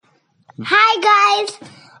Hi guys.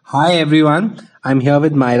 Hi everyone, I'm here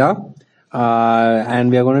with Myra,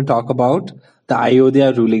 and we are going to talk about the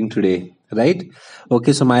Ayodhya ruling today, right?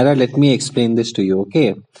 Okay, so Myra, let me explain this to you.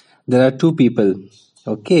 Okay, there are two people.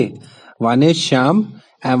 Okay, one is Sham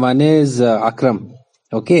and one is Akram.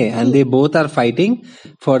 Okay, and they both are fighting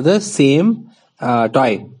for the same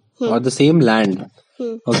toy or the same land.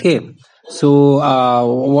 Okay,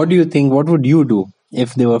 so what do you think? What would you do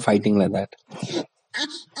if they were fighting like that?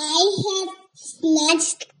 I have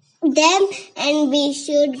snatched them and we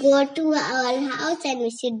should go to our house and we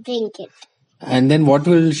should drink it. And then what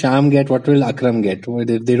will Sham get? What will Akram get?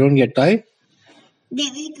 If they don't get toy, They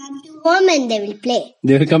will come to home and they will play.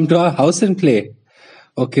 they will come to our house and play.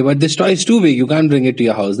 Okay, but this toy is too big. You can't bring it to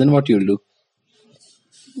your house. Then what you'll do?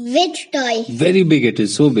 Which toy? Very big it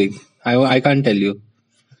is. So big. I can't tell you.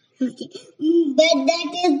 Okay. But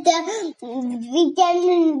that is we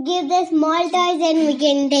can give the small toys and we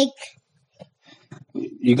can take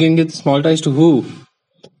You can get small toys to who?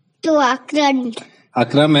 to Akram.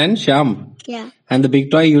 Akram and Sham. Yeah. And the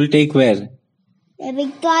big toy you'll take where? The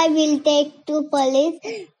big toy will take to police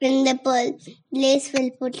and the police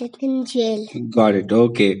will put it in jail. Got it.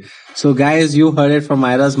 Okay. So, guys, you heard it from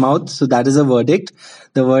Myra's mouth. So, that is a verdict.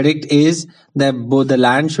 The verdict is that both the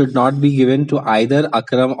land should not be given to either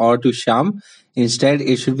Akram or to Sham. Instead,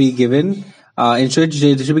 it should be given. Instead,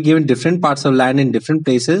 it should be given different parts of land in different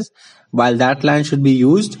places, while that land should be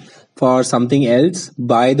used for something else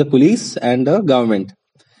by the police and the government.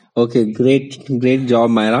 Okay, great job,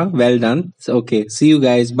 Myra. Well done. So, okay, see you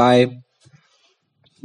guys. Bye.